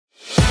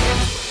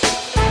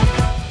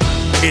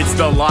It's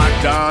the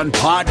Locked On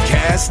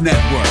Podcast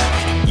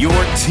Network, your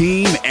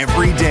team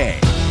every day.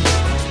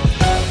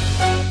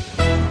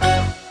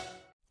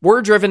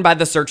 We're driven by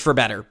the search for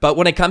better, but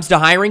when it comes to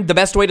hiring, the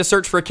best way to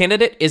search for a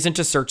candidate isn't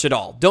to search at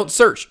all. Don't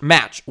search,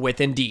 match with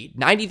Indeed.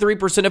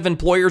 93% of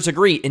employers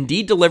agree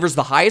Indeed delivers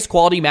the highest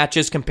quality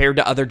matches compared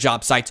to other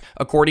job sites,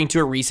 according to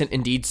a recent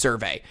Indeed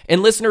survey.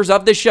 And listeners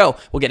of this show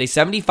will get a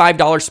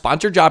 $75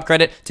 sponsored job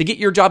credit to get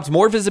your jobs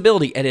more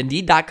visibility at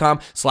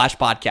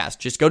Indeed.com/podcast.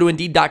 Just go to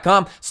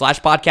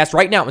Indeed.com/podcast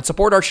right now and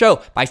support our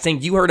show by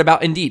saying you heard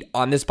about Indeed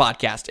on this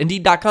podcast.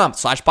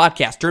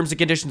 Indeed.com/podcast. Terms and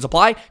conditions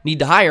apply. Need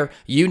to hire?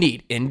 You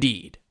need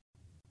Indeed.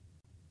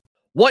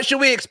 What should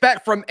we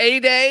expect from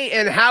A-Day,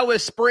 and how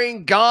has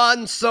spring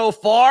gone so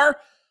far?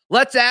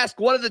 Let's ask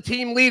one of the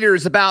team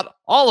leaders about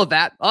all of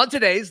that on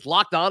today's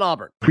Locked On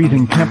Auburn.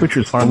 Freezing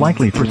temperatures are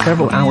likely for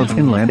several hours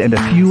inland and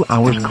a few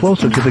hours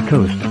closer to the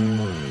coast.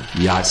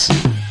 Yes.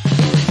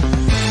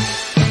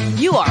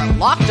 You are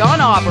Locked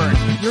On Auburn,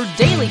 your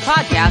daily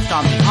podcast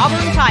on the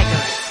Auburn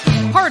Tigers.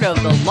 Part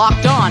of the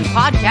Locked On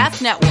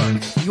Podcast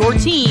Network, your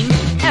team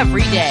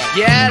every day.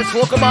 Yes,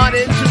 welcome on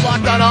into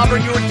Locked On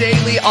Auburn, your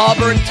daily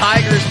Auburn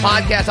Tigers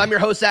podcast. I'm your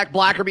host, Zach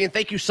Blackerby, and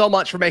thank you so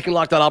much for making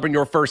Locked On Auburn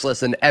your first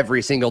listen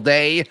every single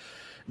day.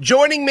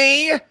 Joining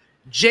me,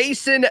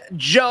 Jason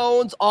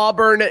Jones,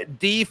 Auburn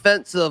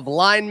defensive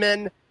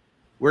lineman.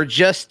 We're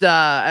just,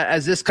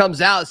 as this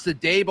comes out, it's the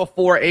day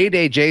before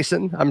A-Day,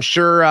 Jason. I'm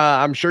sure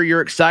you're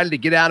excited to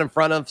get out in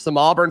front of some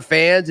Auburn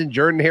fans in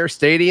Jordan-Hare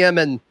Stadium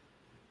and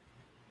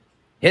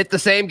hit the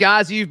same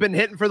guys you've been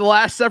hitting for the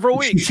last several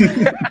weeks. Yeah,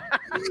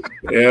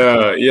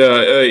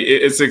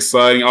 it's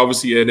exciting.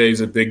 Obviously, A-Day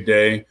is a big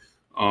day.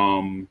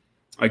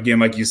 Again,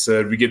 like you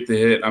said, we get the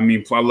hit. I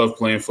mean, I love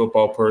playing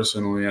football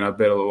personally, and I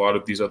bet a lot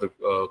of these other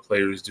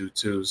players do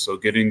too. So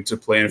getting to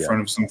play in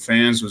front of some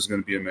fans was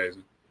going to be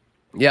amazing.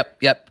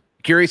 Yep.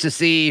 Curious to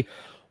see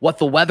what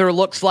the weather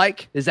looks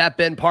like. Has that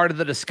been part of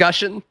the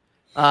discussion?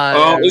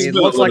 It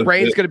looks like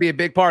rain's going to be a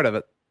big part of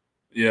it.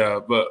 Yeah,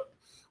 but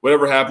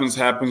whatever happens.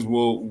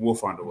 We'll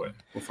find a way.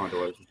 We'll find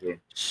a way for sure.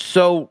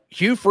 So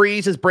Hugh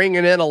Freeze is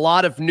bringing in a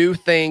lot of new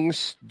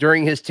things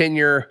during his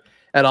tenure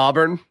at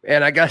Auburn,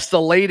 and I guess the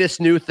latest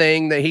new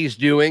thing that he's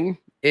doing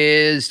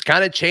is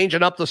kind of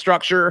changing up the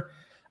structure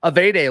of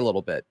A-Day a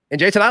little bit. And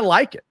Jason, I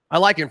like it.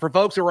 And for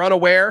folks who are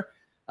unaware,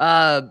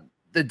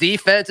 the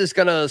defense is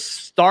going to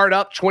start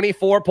up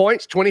 24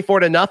 points,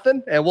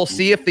 24-0, and we'll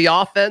see if the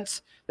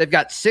offense. They've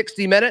got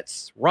 60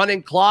 minutes,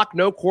 running clock,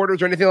 no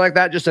quarters or anything like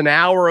that. Just an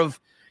hour of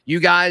you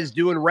guys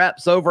doing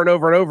reps over and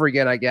over and over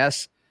again, I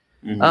guess.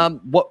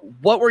 Mm-hmm.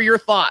 What were your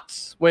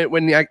thoughts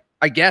when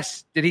I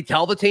guess, did he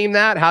tell the team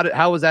that?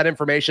 How was that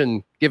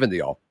information given to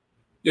y'all?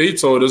 Yeah, he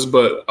told us,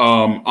 but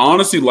I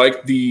honestly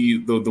like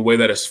the way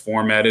that it's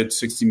formatted,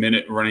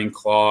 60-minute running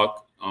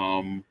clock.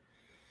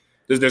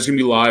 There's going to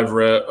be live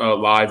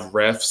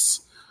refs.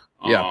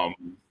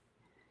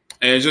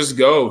 And just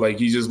go. Like,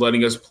 he's just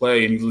letting us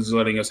play, and he's just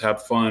letting us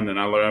have fun. And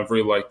I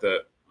really like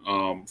that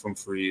from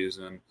Freeze.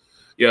 And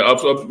yeah,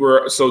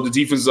 so the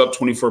defense is up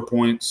 24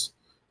 points.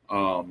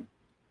 And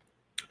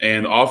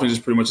the offense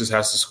just pretty much just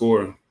has to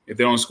score. If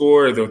they don't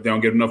score, if they don't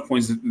get enough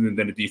points, then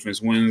the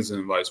defense wins,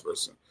 and vice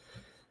versa.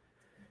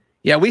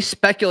 Yeah, we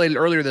speculated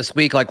earlier this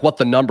week, like, what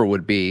the number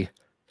would be.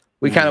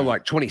 We kind of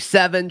like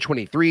 27,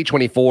 23,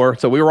 24.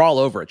 So we were all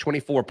over it,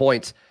 24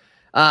 points.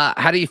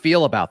 How do you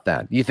feel about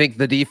that? You think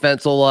the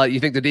defense will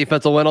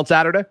win on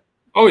Saturday?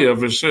 Oh yeah,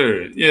 for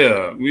sure.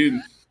 Yeah.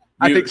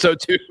 I think so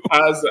too.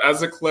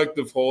 As a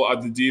collective whole,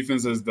 the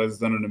defense has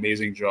done an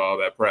amazing job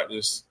at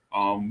practice.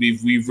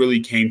 We've really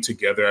came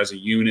together as a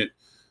unit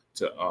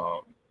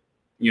to,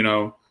 we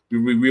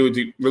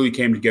really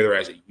came together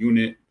as a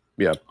unit.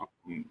 Yeah.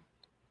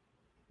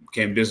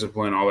 Became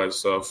disciplined, all that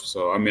stuff.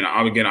 So, I mean,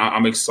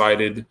 I'm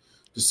excited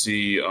to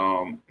see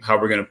how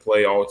we're going to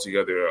play all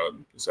together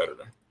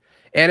Saturday.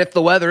 And if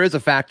the weather is a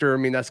factor, I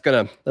mean, that's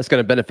gonna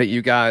benefit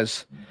you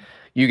guys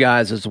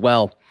as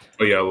well.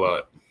 Oh yeah, a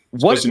lot.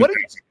 What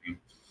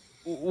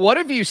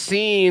have you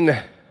seen?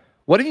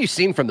 What have you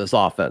seen from this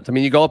offense? I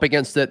mean, you go up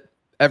against it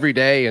every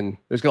day, and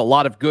there's a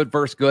lot of good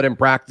versus good in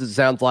practice, it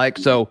sounds like.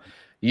 So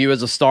you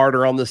as a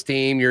starter on this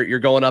team, you're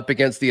going up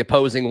against the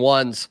opposing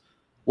ones.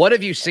 What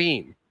have you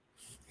seen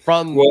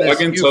from this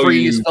Hugh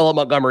Freeze, Philip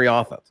Montgomery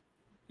offense?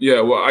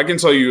 Yeah, well, I can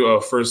tell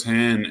you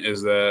firsthand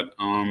is that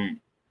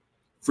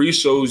Freeze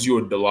shows you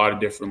a lot of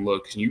different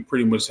looks, and you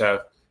pretty much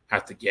have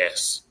to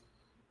guess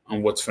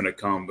on what's going to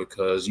come,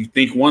 because you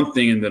think one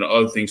thing and then the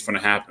other thing's going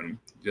to happen.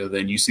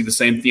 Then you see the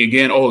same thing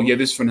again. Oh, yeah,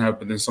 this is going to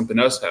happen. Then something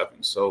else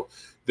happens. So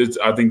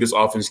I think this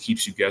offense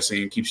keeps you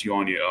guessing and keeps you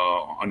on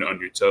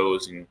your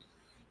toes, and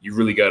you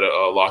really got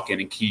to lock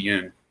in and key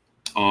in.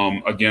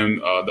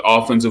 The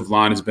offensive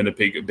line has been a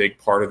big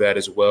part of that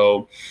as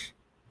well.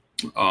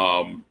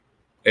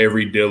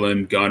 Avery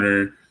Dillon,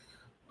 Gunner,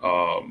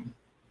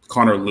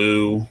 Connor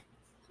Liu,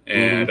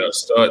 and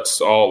Stutz,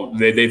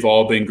 they've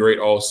all been great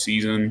all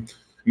season.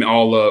 I mean,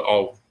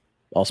 all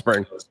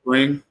spring.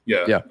 Spring,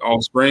 yeah,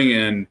 all spring,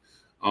 and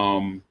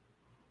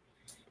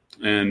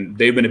and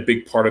they've been a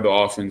big part of the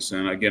offense.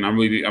 And again, I'm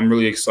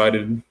really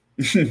excited.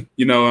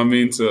 You know what I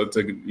mean,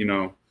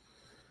 to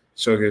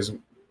showcase.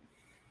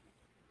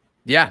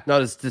 Yeah,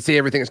 no, to see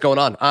everything that's going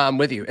on. I'm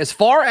with you. As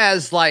far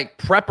as like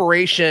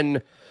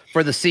preparation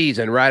for the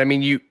season, right? I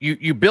mean,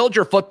 you build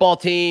your football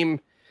team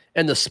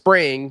in the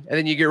spring, and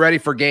then you get ready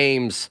for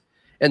games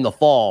in the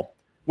fall.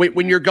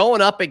 When you're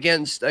going up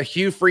against a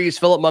Hugh Freeze,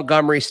 Philip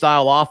Montgomery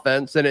style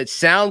offense, and it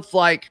sounds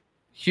like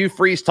Hugh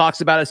Freeze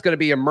talks about it's going to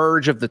be a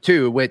merge of the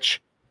two,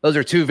 which those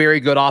are two very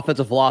good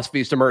offensive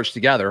philosophies to merge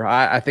together.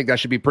 I think that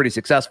should be pretty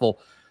successful.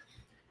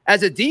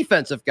 As a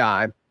defensive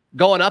guy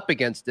going up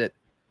against it,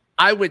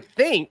 I would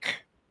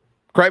think,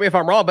 correct me if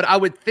I'm wrong, but I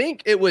would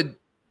think it would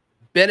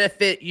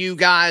benefit you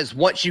guys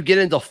once you get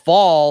into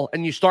fall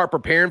and you start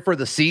preparing for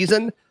the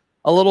season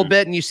a little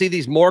bit and you see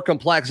these more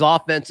complex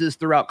offenses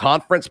throughout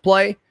conference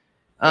play.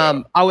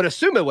 I would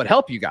assume it would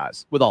help you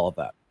guys with all of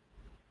that.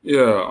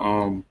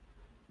 Yeah.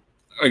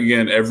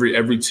 Again,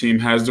 every team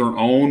has their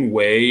own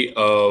way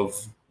of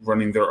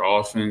running their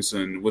offense,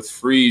 and with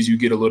Freeze, you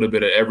get a little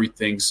bit of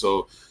everything.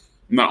 So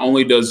not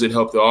only does it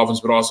help the offense,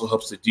 but also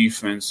helps the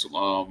defense.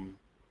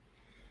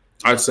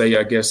 I'd say,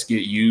 I guess,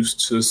 get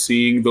used to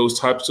seeing those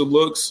types of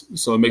looks.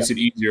 So it makes it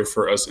easier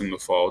for us in the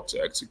fall to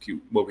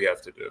execute what we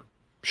have to do.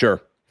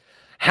 Sure.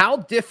 How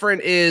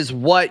different is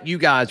what you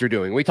guys are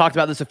doing? We talked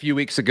about this a few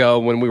weeks ago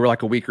when we were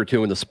like a week or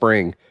two in the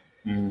spring.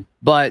 Mm-hmm.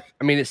 But,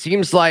 I mean, it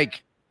seems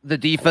like the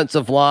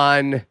defensive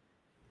line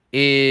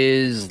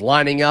is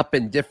lining up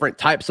in different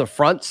types of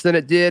fronts than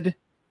it did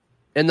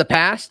in the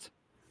past.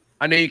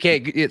 I know you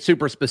can't get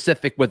super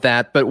specific with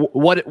that, but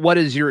what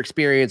has your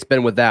experience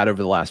been with that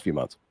over the last few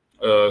months?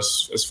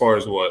 As far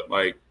as what?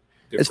 Like,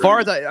 as far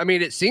as, I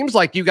mean, it seems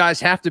like you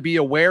guys have to be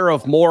aware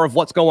of more of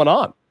what's going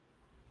on.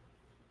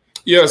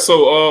 Yeah.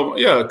 So,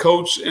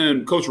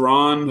 Coach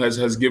Ron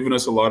has given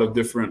us a lot of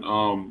different,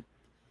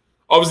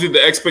 obviously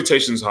the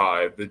expectation's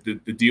high. The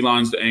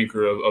D-line's the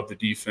anchor of the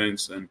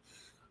defense. And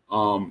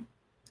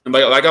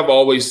like I've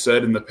always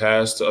said in the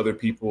past to other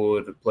people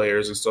and the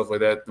players and stuff like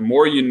that, the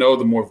more you know,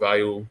 the more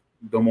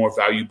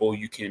valuable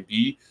you can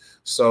be.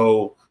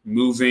 So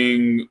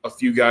moving a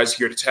few guys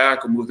here to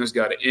tackle, moving this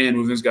guy to end,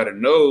 moving this guy to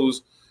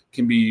nose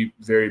can be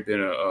very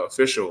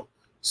beneficial.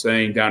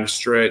 Saying down the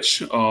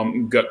stretch,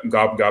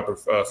 God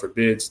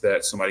forbids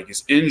that somebody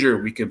gets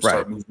injured, we can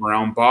start moving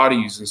around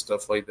bodies and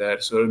stuff like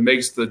that. So it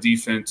makes the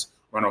defense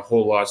run a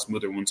whole lot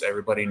smoother once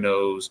everybody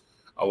knows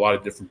a lot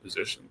of different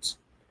positions.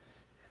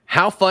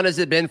 How fun has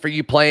it been for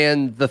you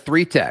playing the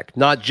 3-tech,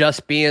 not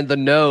just being the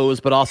nose,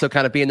 but also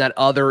kind of being that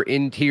other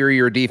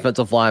interior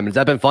defensive lineman? Has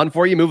that been fun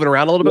for you, moving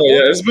around a little bit?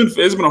 Yeah, it's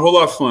been a whole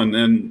lot of fun.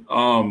 And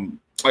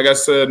like I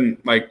said,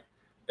 like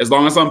as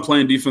long as I'm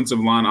playing defensive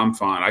line, I'm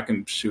fine. I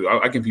can shoot.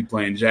 I can be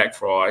playing Jack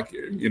for all I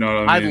care. You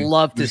know what I mean? I'd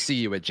love to see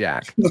you at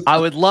Jack. I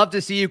would love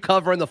to see you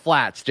covering the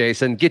flats,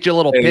 Jason. Get you a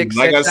little pick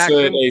like six I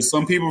said, action.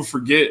 some people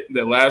forget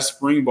that last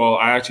spring ball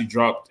I actually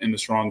dropped in the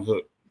strong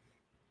hook.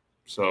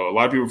 So a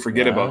lot of people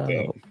forget about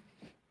that.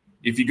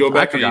 If you go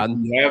back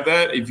and you have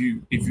that, if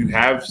you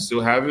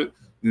still have it,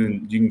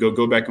 then you can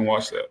go back and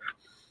watch that.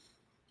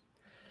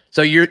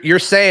 So you're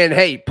saying,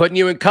 hey, putting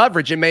you in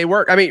coverage, it may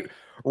work. I mean,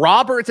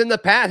 Roberts in the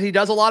past, he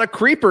does a lot of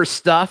creeper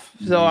stuff.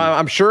 So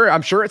I'm sure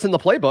it's in the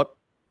playbook.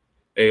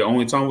 Hey,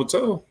 only time will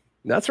tell.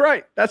 That's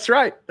right. That's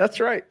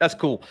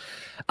cool.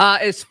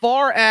 As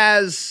far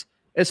as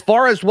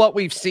what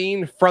we've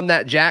seen from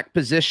that Jack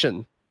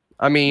position,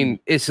 I mean,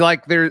 it's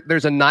like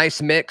there's a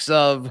nice mix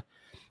of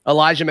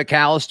Elijah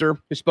McAllister,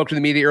 who spoke to the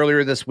media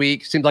earlier this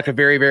week, seems like a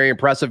very, very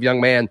impressive young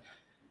man.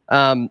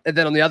 And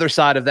then on the other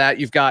side of that,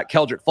 you've got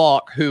Keldrick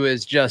Falk, who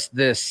is just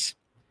this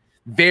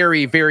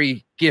very,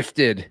 very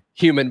gifted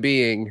human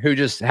being who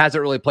just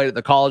hasn't really played at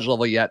the college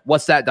level yet.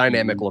 What's that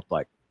dynamic look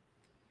like?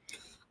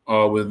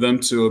 With them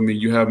two, I mean,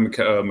 you have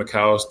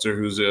McAllister,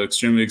 who's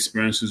extremely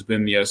experienced, who's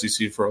been in the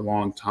SEC for a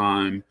long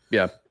time.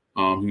 Yeah.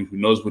 Who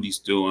knows what he's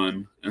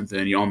doing. And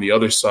then on the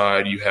other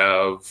side, you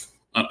have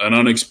an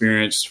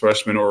unexperienced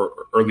freshman or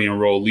early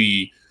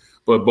enrollee,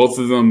 but both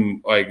of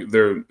them, like,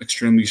 they're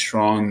extremely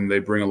strong and they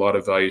bring a lot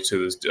of value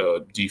to this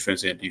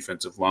defense and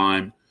defensive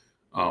line,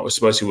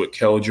 especially with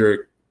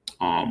Keldrick.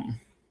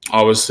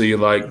 Obviously,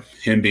 like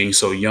him being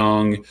so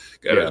young,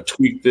 got to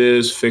tweak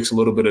this, fix a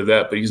little bit of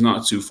that, but he's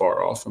not too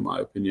far off, in my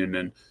opinion.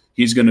 And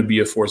he's going to be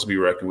a force to be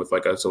reckoned with,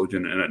 like I told you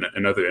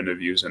in other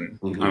interviews. And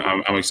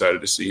I'm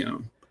excited to see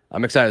him.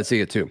 I'm excited to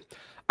see it too.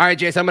 All right,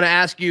 Jason, I'm going to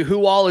ask you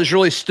who all has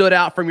really stood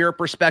out from your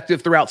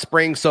perspective throughout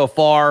spring so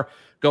far,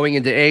 going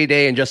into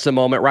A-Day in just a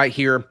moment right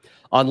here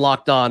on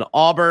Locked On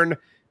Auburn.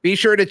 Be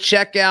sure to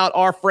check out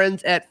our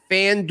friends at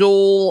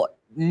FanDuel.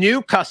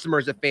 New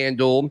customers at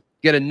FanDuel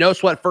get a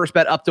no-sweat first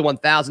bet up to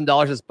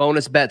 $1,000 as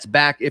bonus bets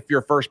back if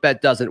your first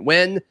bet doesn't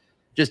win.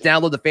 Just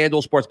download the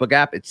FanDuel Sportsbook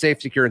app. It's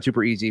safe, secure, and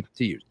super easy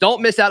to use.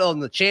 Don't miss out on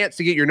the chance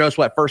to get your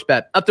no-sweat first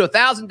bet up to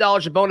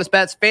 $1,000 in bonus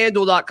bets.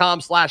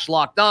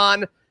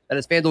 FanDuel.com/lockedon. That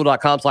is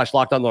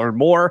FanDuel.com/lockedon. Learn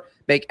more.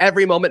 Make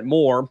every moment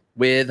more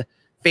with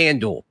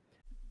FanDuel.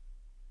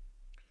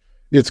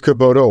 It's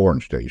Kubota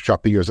Orange Day.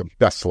 Shop the year's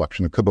best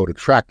selection of Kubota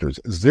tractors,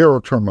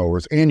 zero-turn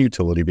mowers, and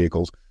utility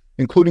vehicles,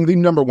 including the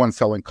 #1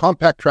 selling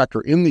compact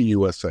tractor in the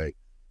USA.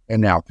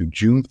 And now through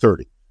June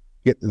 30,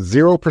 get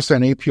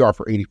 0% APR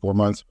for 84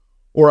 months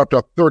or up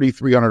to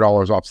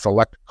 $3,300 off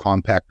select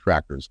compact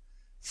tractors.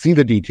 See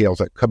the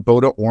details at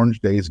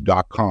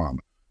KubotaOrangeDays.com.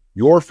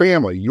 Your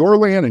family, your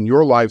land, and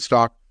your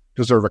livestock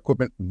deserve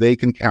equipment they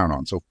can count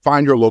on. So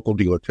find your local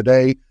dealer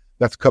today.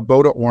 That's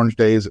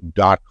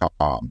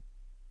KubotaOrangeDays.com.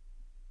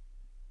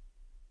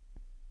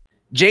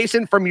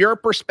 Jason, from your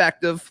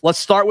perspective, let's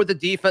start with the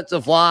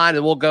defensive line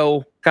and we'll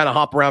go kind of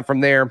hop around from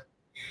there.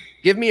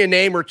 Give me a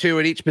name or two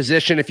at each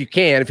position if you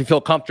can, if you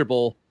feel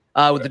comfortable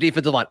with the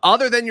defensive line.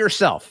 Other than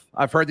yourself,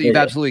 I've heard that you've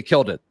absolutely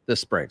killed it this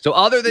spring. So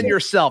other than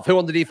yourself, who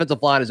on the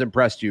defensive line has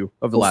impressed you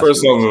over the last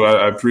First few of weeks? all,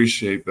 I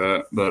appreciate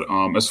that. But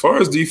as far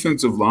as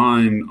defensive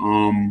line,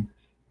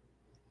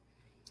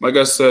 like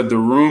I said, the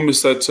room is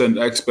set to an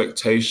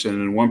expectation.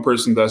 And one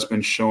person that's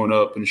been showing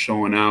up and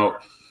showing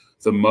out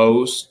the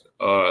most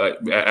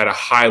at a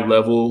high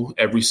level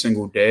every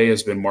single day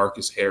has been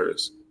Marcus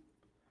Harris.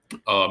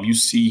 You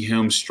see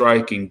him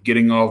striking,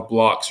 getting off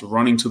blocks,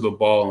 running to the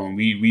ball, and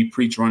we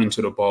preach running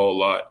to the ball a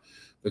lot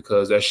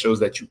because that shows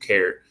that you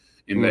care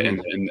in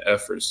the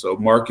effort. So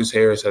Marcus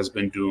Harris has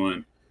been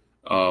doing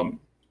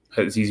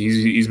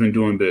he's been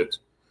doing bits.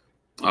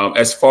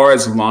 As far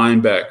as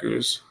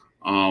linebackers,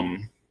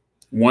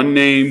 one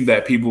name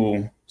that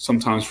people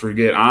sometimes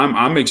forget,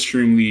 I'm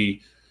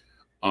extremely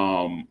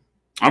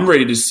I'm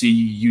ready to see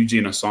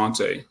Eugene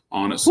Asante,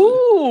 honestly.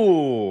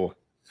 Ooh,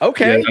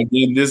 okay. Yeah,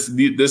 again, this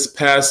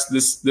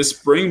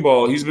spring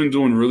ball, he's been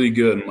doing really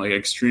good and like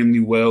extremely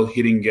well,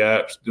 hitting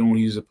gaps, doing what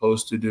he's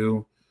supposed to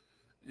do.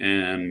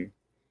 And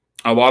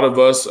a lot of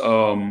us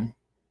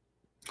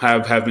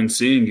have been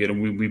seeing it,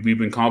 and we've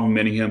been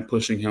complimenting him,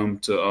 pushing him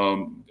to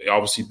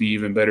obviously be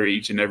even better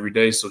each and every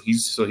day. So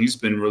he's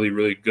been really,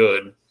 really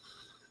good.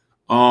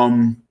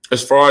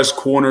 As far as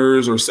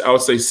corners, or I would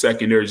say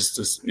secondary, just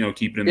to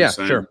keep it in the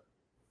same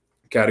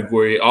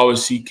category. I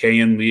always see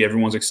Kayan Lee.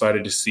 Everyone's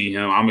excited to see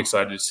him. I'm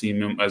excited to see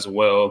him as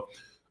well.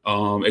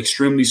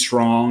 Extremely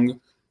strong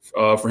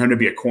for him to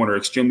be a corner.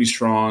 Extremely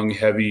strong,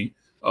 heavy,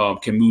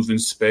 can move in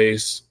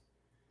space.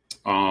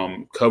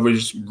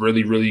 Coverage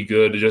really, really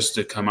good just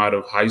to come out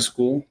of high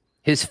school.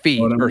 His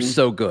feet are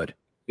so good.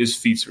 His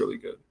feet's really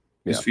good.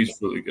 His feet's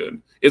really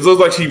good. It looks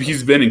like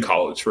he's been in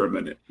college for a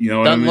minute.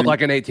 Doesn't look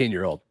like an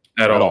 18-year-old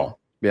at all.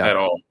 Yeah, at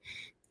all.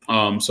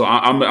 So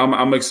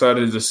I'm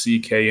excited to see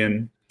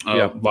Kayan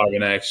live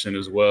in action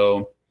as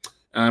well.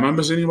 Am I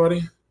missing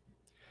anybody?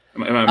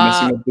 Am I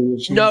missing a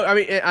position? No, I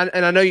mean,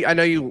 and I know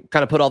you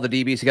kind of put all the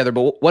DBs together,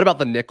 but what about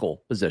the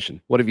nickel position?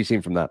 What have you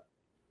seen from that?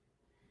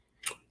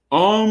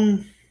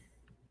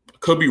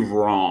 Could be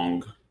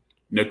wrong.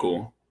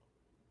 Nickel.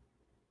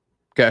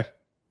 Okay.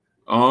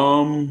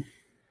 I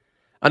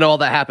know all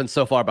that happened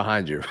so far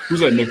behind you. Who's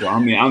that nickel? I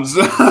mean, I'm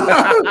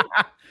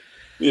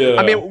yeah.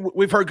 I mean,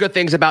 we've heard good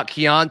things about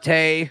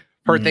Keontae.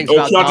 Heard things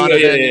about Donovan.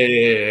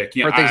 Yeah.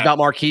 Heard things about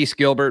Marquise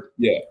Gilbert.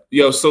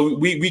 Yeah. So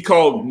we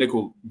call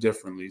nickel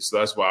differently. So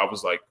that's why I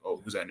was like,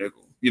 oh, who's that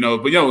nickel?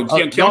 But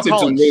Keontae's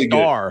doing really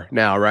star good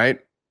now, right?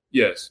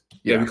 Yes.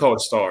 Yeah, we call it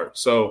star.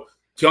 So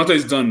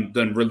Keontae's done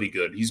really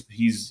good. He's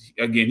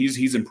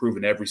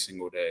improving every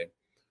single day.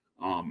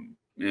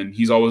 And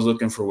he's always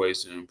looking for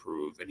ways to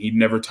improve. And he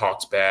never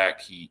talks back.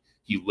 He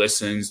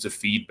listens to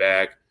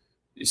feedback.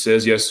 He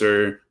says yes,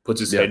 sir, puts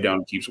his head down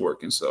and keeps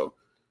working. So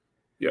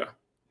yeah.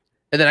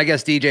 And then I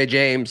guess DJ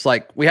James,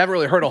 like we haven't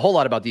really heard a whole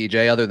lot about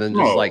DJ other than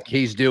just like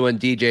he's doing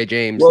DJ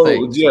James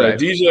things. Yeah, right?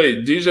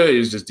 DJ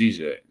is just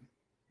DJ.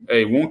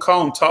 Hey, won't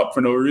call him top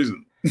for no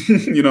reason.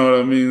 You know what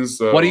I mean?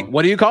 So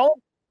what do you call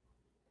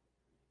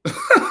him?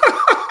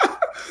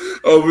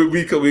 Oh,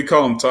 we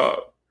call him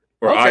top.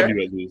 Or okay. I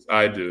do at least.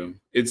 I do.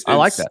 I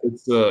like that.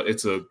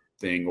 It's a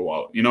thing a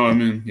while. You know what I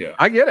mean? Yeah.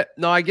 I get it.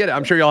 No, I get it.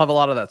 I'm sure y'all have a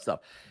lot of that stuff.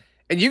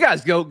 And you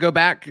guys go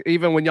back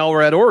even when y'all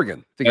were at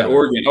Oregon together. At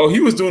Oregon. Oh, he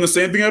was doing the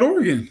same thing at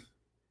Oregon.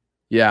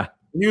 Yeah.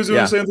 He was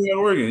doing the same thing at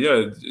Oregon.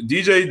 Yeah.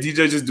 DJ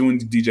just doing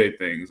DJ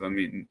things. I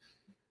mean,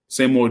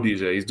 same old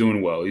DJ. He's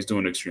doing well. He's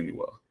doing extremely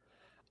well.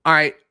 All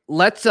right.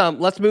 Let's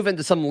move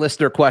into some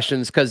listener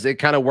questions because it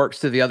kind of works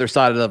to the other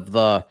side of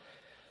the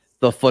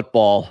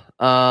football.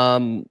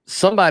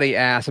 Somebody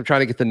asked, I'm trying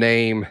to get the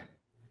name.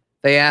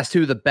 They asked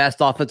who the best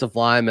offensive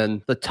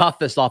lineman, the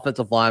toughest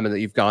offensive lineman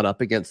that you've gone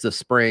up against this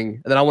spring.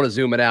 And then I want to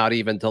zoom it out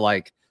even to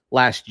like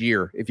last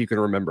year, if you can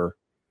remember.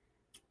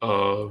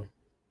 That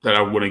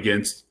I went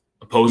against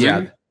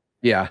opposing?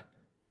 Yeah.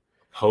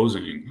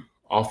 Opposing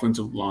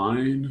offensive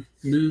lineman?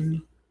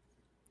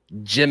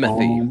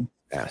 Jimothy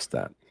asked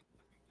that.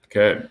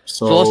 Okay.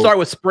 So let's start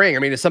with spring. I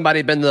mean, has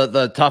somebody been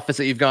the toughest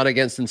that you've gone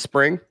against in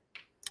spring?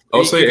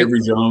 I'll say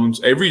Avery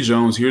Jones. Avery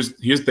Jones, here's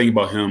the thing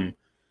about him.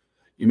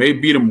 You may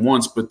beat him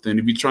once, but then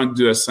if you're trying to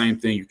do that same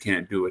thing, you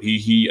can't do it.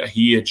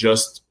 He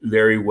adjusts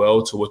very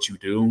well to what you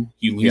do.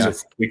 He's a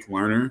quick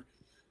learner.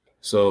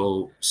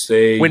 So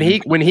when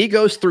he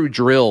goes through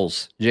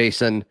drills,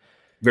 Jason,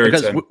 Very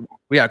because technical.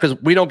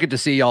 because we don't get to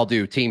see y'all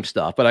do team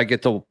stuff, but I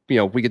get to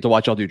we get to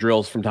watch y'all do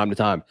drills from time to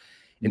time.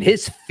 And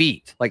his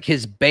feet, like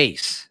his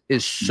base,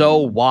 is so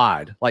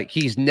wide. Like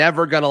he's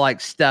never gonna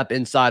like step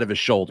inside of his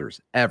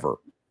shoulders ever.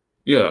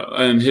 Yeah,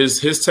 and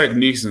his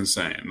technique's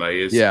insane. Like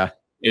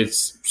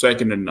it's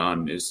second to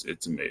none. It's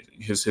amazing.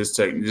 His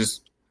technique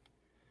just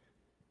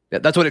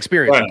that's what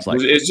experience looks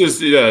like. It's just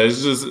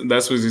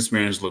that's what his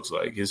experience looks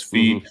like. His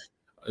feet,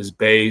 his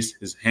base,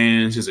 his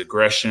hands, his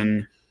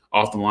aggression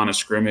off the line of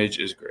scrimmage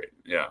is great.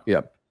 Yeah.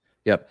 Yep.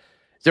 Is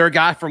there a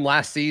guy from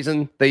last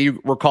season that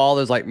you recall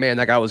as like, man,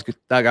 that guy was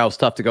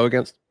tough to go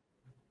against?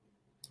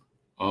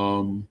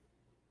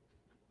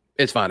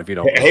 It's fine if you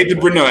don't. I hate to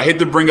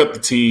bring up the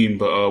team,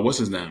 but what's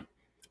his name?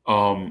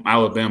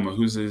 Alabama.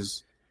 Who's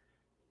his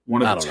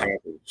one of the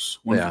tackles?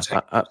 I'm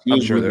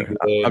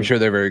sure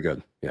they're very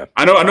good. Yeah.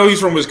 I know he's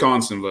from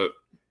Wisconsin, but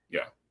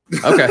yeah.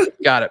 Okay,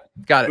 got it.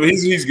 But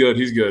he's good.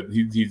 He's good.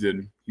 He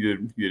did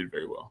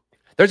very well.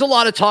 There's a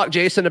lot of talk,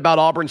 Jason, about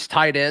Auburn's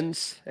tight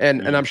ends,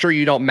 and I'm sure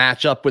you don't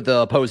match up with the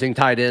opposing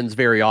tight ends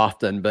very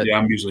often. But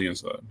I'm usually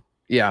inside.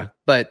 Yeah,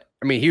 but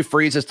I mean, Hugh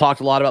Freeze has talked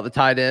a lot about the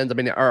tight ends. I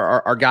mean,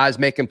 are guys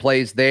making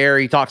plays there?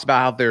 He talks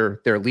about how they're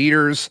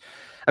leaders.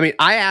 I mean,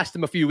 I asked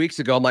him a few weeks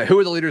ago, I'm like, who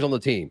are the leaders on the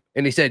team?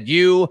 And he said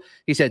you.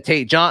 He said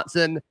Tate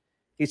Johnson.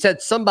 He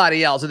said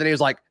somebody else, and then he was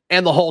like,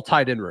 and the whole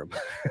tight end room.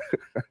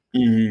 What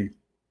do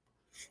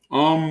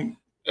you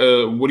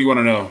want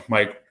to know,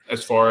 Mike?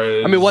 As far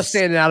as what's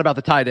standing out about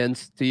the tight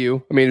ends to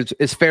you? I mean,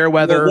 it's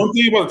Fairweather. Well, one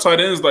thing about the tight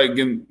ends, like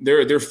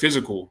they're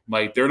physical.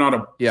 Like they're not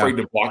afraid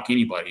to block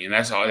anybody, and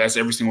that's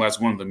every single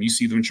last one of them. You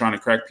see them trying to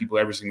crack people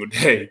every single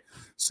day.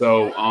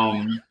 So,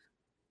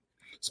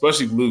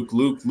 especially Luke.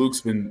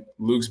 Luke's been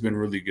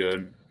really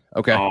good.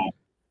 Okay.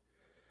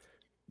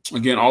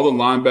 Again, all the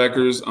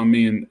linebackers. I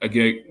mean,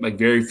 again, like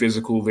very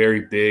physical,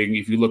 very big.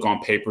 If you look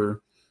on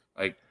paper,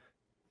 like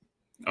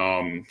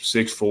 6'4",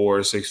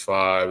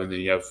 6'5", and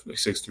then you have like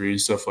 6'3" and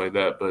stuff like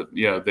that. But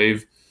yeah,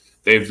 they've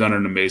done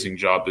an amazing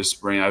job this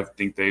spring. I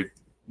think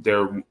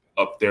they're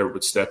up there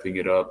with stepping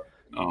it up.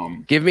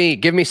 Give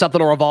me something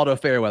on Rivaldo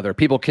Fairweather.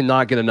 People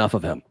cannot get enough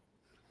of him.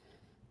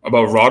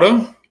 About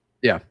Rado?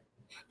 Yeah.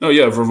 No,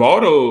 yeah,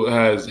 Rivaldo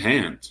has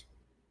hands.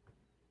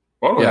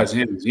 Rivaldo has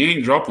hands. He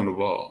ain't dropping the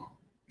ball.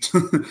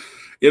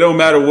 It don't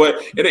matter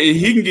what.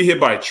 He can get hit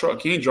by a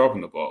truck. He ain't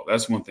dropping the ball.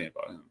 That's one thing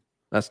about him.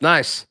 That's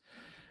nice.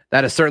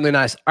 That is certainly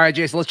nice. All right,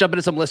 Jason, let's jump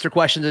into some listener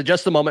questions in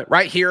just a moment,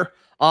 right here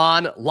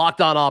on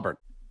Locked On Auburn.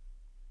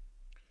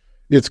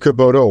 It's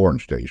Kubota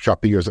Orange Day.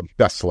 Shop the year's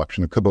best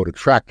selection of Kubota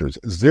tractors,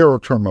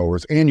 zero-turn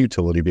mowers, and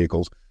utility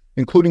vehicles,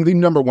 including the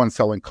 #1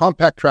 selling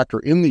compact tractor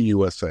in the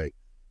USA.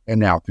 And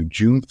now through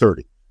June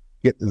 30,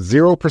 get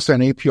 0%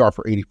 APR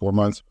for 84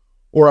 months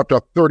or up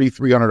to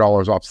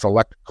 $3,300 off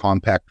select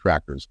compact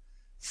tractors.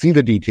 See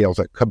the details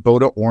at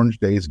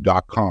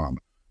KubotaOrangeDays.com.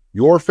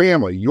 Your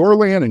family, your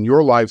land, and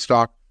your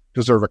livestock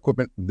deserve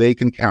equipment they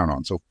can count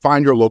on. So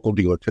find your local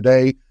dealer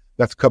today.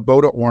 That's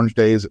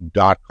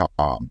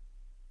KubotaOrangeDays.com.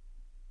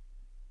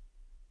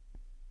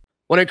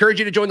 Want to encourage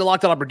you to join the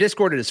Locked On Auburn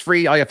Discord. It is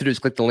free. All you have to do is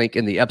click the link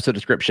in the episode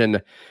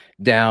description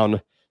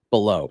down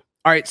below.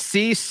 All right,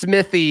 C.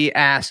 Smithy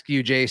asks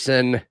you,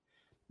 Jason,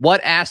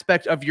 what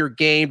aspect of your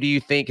game do you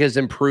think has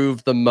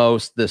improved the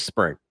most this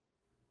spring?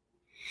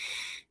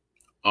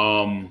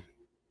 One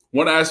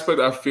aspect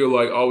I feel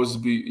like always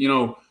be,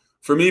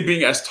 for me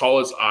being as tall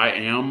as I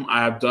am,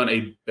 I have done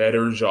a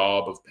better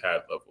job of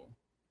pad level.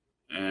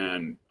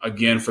 And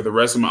again, for the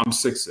rest of I'm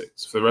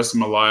 6'6". For the rest of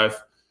my life,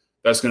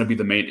 that's going to be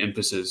the main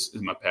emphasis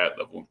is my pad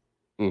level.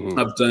 Mm-hmm.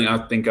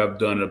 I think I've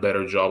done a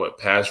better job at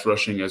pass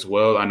rushing as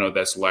well. I know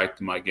that's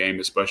lacked in my game,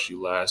 especially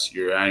last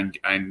year. I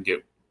didn't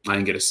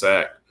get a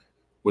sack,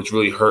 which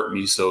really hurt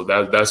me. So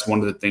that's one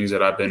of the things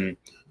that I've been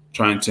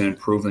trying to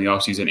improve in the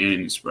offseason and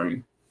in the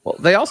spring. Well,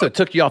 they also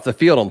took you off the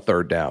field on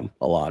third down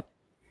a lot.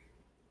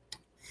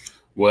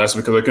 Well, that's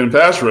because I couldn't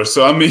pass rush.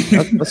 So, I mean.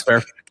 That's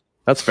fair.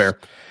 That's fair.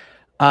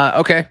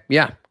 Okay.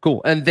 Yeah,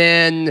 cool. And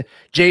then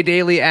Jay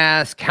Daly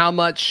asks, how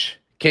much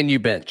can you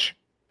bench?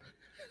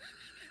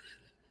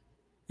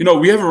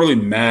 We haven't really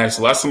maxed.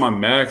 Last time I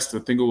maxed,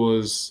 I think it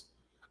was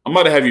 – I'm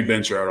about to have you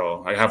bench at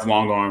all. I have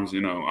long arms,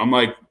 I'm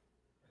like –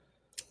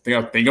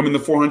 I think I'm in the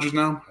 400s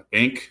now, I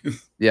think.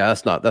 Yeah,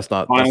 that's not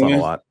a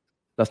lot.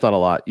 That's not a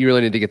lot. You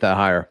really need to get that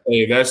higher.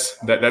 Hey, that's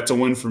a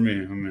win for me.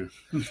 I mean,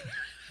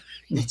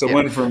 it's a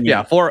win for me.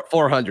 Yeah,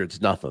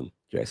 400's nothing,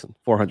 Jason.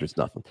 400's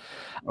nothing.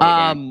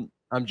 Okay.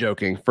 I'm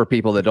joking for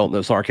people that don't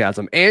know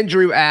sarcasm.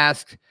 Andrew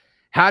asked,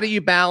 how do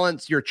you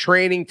balance your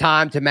training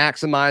time to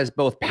maximize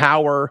both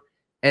power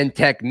and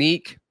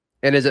technique?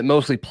 And is it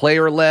mostly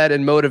player-led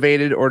and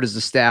motivated, or does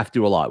the staff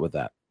do a lot with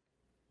that?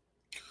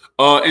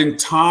 In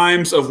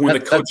times of when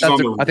the coach is on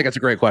the I think that's a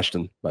great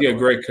question. Yeah,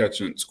 great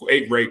question.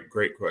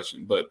 Great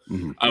question. But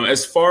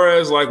as far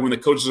as like when the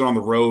coaches are on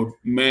the road,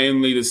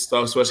 mainly this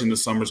stuff, especially in the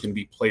summer, is going to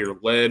be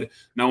player-led.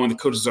 Now when the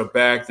coaches are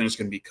back, then it's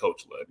going to be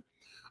coach-led.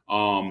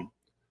 And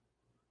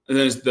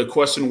then the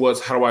question was,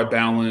 how do I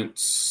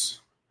balance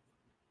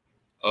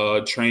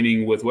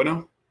training with what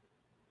now?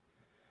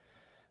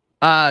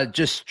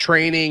 Just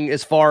training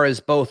as far as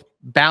both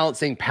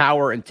balancing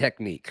power and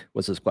technique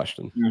was his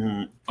question.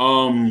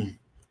 Mm-hmm.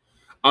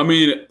 I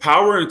mean,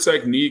 power and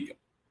technique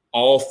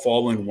all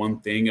fall in one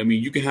thing. I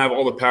mean, you can have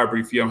all the power, but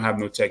if you don't have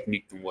no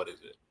technique, then what is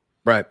it?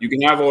 Right. You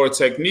can have all the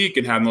technique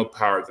and have no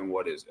power, then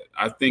what is it?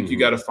 I think you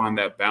got to find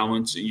that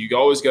balance, and you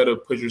always got to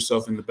put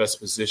yourself in the best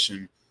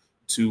position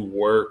to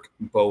work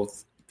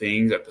both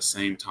things at the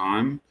same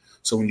time.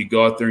 So when you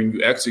go out there and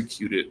you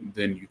execute it,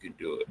 then you can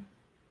do it.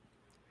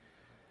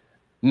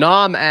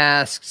 Nam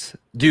asks,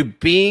 do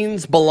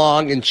beans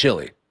belong in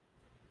chili?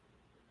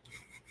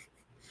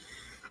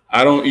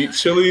 I don't eat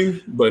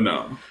chili, but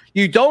no.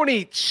 You don't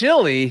eat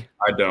chili?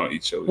 I don't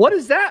eat chili. What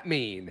does that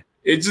mean?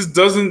 It just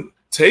doesn't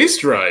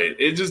taste right.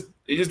 It just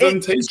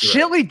doesn't taste right.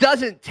 Chili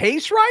doesn't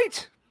taste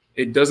right?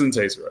 It doesn't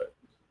taste right.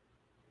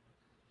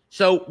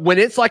 So when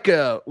it's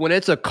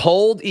a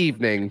cold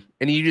evening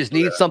and you just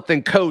need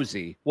something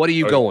cozy, what are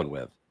you going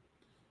with?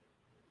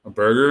 A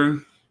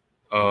burger,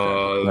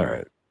 All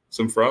right.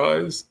 Some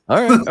fries.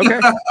 All right. Okay.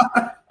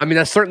 I mean,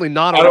 that's certainly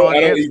not a wrong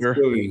answer.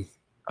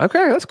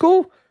 Okay, that's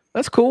cool.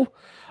 That's cool.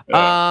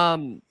 Yeah.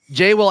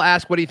 Jay will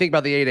ask, what do you think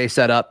about the 8A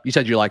setup? You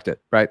said you liked it,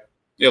 right?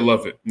 Yeah,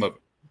 love it. Love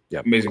it.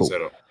 Yeah, amazing cool.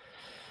 setup.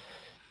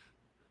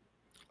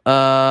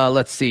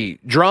 Let's see.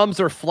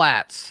 Drums or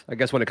flats? I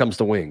guess when it comes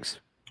to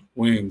wings.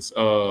 Wings,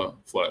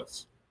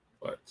 flats.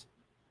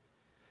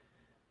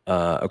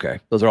 Okay.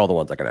 Those are all the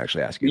ones I can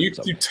actually ask you.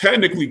 You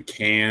technically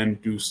can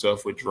do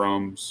stuff with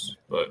drums,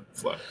 but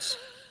flats.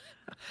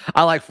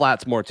 I like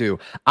flats more too.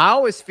 I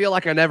always feel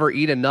like I never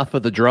eat enough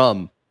of the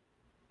drum.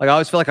 Like I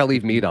always feel like I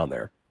leave meat on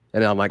there.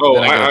 And I'm like,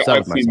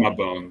 I clean my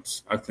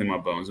bones. I clean my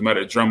bones. No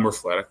matter drum or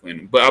flat, I clean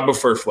them. But I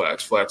prefer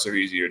flats. Flats are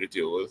easier to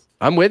deal with.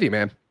 I'm with you,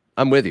 man.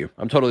 I'm with you.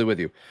 I'm totally with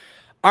you.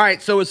 All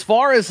right. So as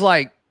far as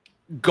like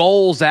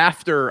goals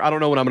after, I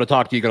don't know when I'm going to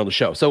talk to you again on the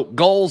show. So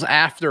goals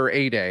after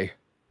A-Day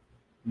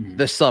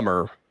this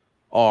summer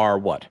are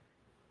what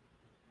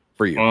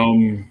for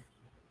you?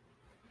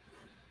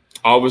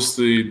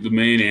 Obviously the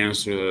main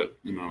answer,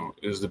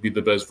 is to be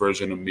the best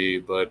version of me.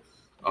 But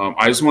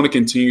I just want to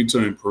continue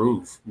to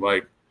improve.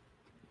 Like,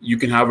 you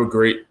can have a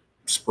great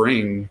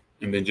spring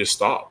and then just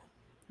stop,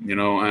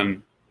 and I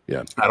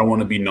don't want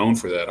to be known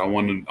for that. I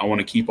want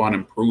to keep on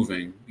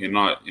improving and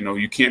not,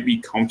 you can't be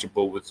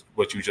comfortable with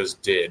what you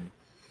just did,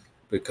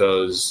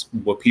 because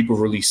what people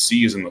really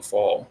see is in the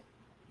fall.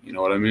 You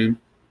know what I mean?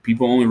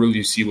 People only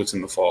really see what's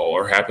in the fall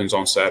or happens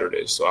on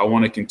Saturdays. So I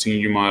want to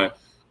continue my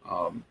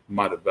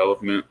my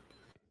development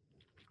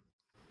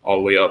all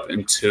the way up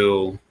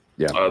until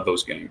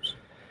those games.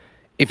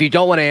 If you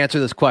don't want to answer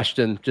this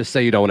question, just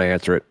say you don't want to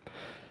answer it.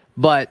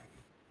 But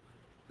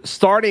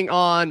starting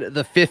on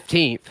the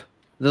 15th,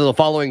 the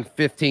following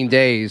 15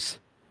 days,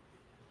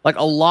 like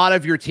a lot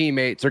of your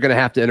teammates are going to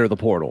have to enter the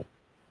portal.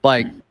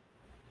 Like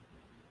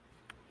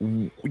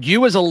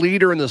you as a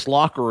leader in this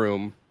locker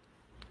room,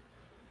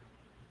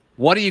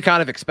 what are you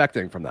kind of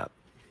expecting from that?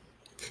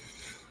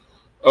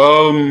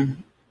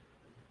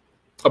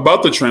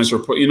 About the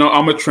transfer,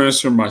 I'm a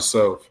transfer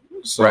myself.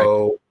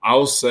 So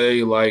I'll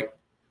say like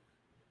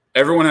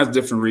everyone has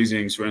different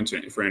reasonings for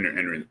entering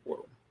the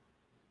portal.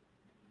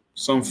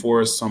 Some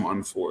forced, some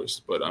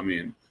unforced. But I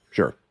mean,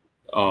 sure.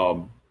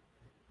 Like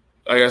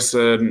I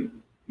said,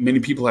 many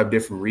people have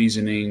different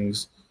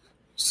reasonings.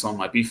 Some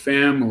might be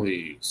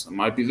family, some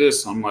might be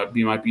this, some might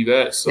be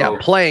that. So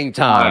playing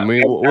time,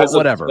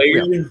 whatever.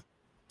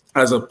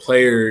 As a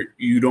player,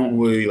 you don't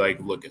really like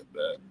look at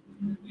that,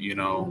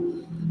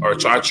 or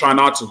try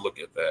not to look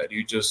at that.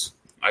 You just,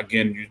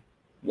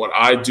 what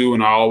I do,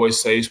 and I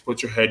always say, is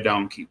put your head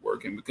down and keep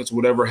working, because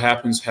whatever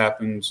happens,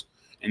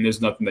 and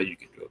there's nothing that you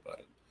can do about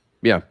it.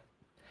 Yeah.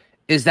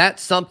 Is that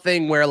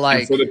something where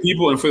like for the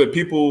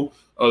people,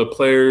 the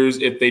players,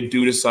 if they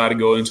do decide to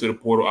go into the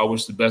portal, I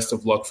wish the best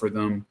of luck for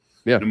them.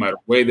 Yeah. No matter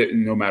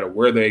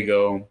where they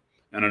go,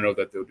 and I know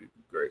that they'll do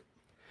great.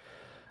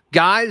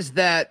 Guys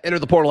that enter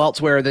the portal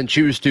elsewhere then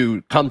choose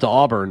to come to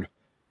Auburn,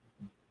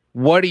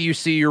 what do you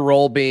see your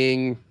role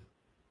being,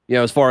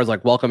 as far as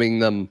like welcoming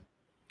them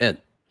in?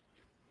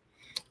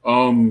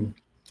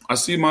 I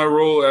see my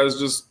role as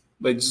just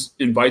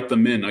invite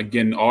them in.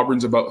 Again,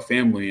 Auburn's about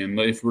family, and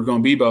if we're going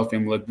to be about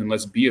family, then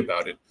let's be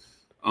about it.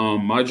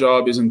 My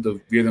job isn't to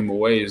veer them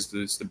away;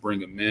 it's to bring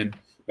them in,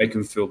 make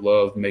them feel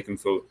loved, make them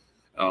feel,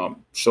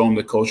 show them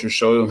the culture,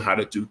 show them how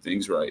to do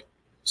things right.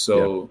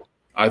 So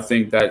I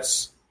think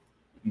that's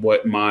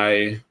what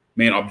my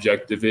main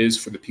objective is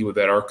for the people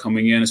that are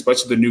coming in,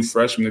 especially the new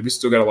freshmen. We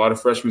still got a lot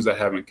of freshmen that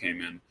haven't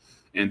came in,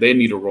 and they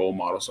need a role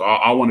model. So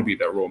I want to be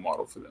that role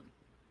model for them.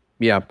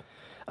 Yeah.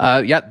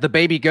 The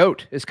baby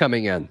goat is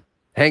coming in.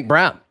 Hank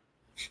Brown.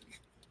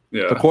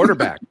 Yeah. The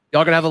quarterback.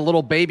 Y'all going to have a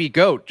little baby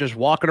goat just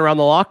walking around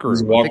the locker room.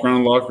 Just walk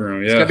around the locker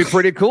room, yeah. It's going to be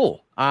pretty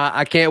cool.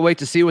 I can't wait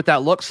to see what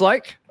that looks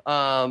like.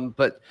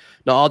 But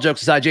no, all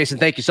jokes aside, Jason,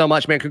 thank you so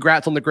much, man.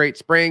 Congrats on the great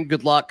spring.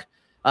 Good luck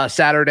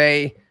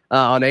Saturday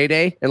on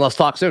A-Day, and let's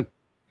talk soon.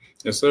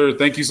 Yes, sir.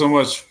 Thank you so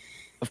much.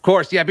 Of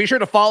course, yeah. Be sure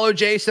to follow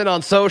Jason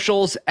on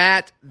socials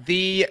at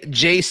the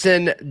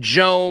Jason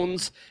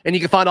Jones. And you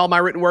can find all my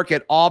written work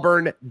at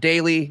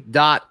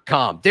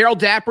auburndaily.com. Daryl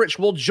Dapprich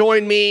will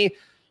join me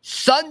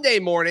Sunday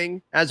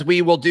morning as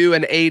we will do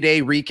an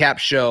A-Day recap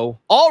show,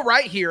 all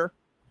right here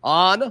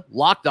on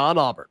Locked On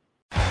Auburn.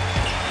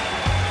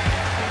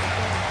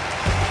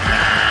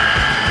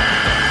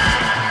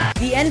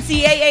 The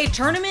NCAA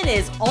tournament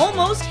is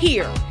almost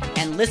here,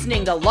 and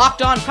listening to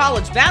Locked On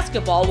College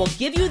Basketball will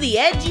give you the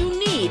edge you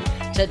need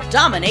to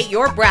dominate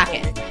your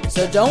bracket.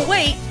 So don't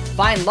wait.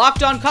 Find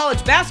Locked On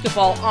College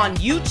Basketball on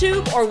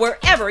YouTube or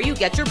wherever you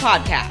get your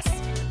podcasts.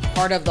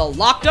 Part of the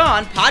Locked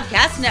On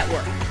Podcast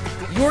Network.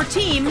 Your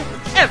team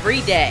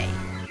every day.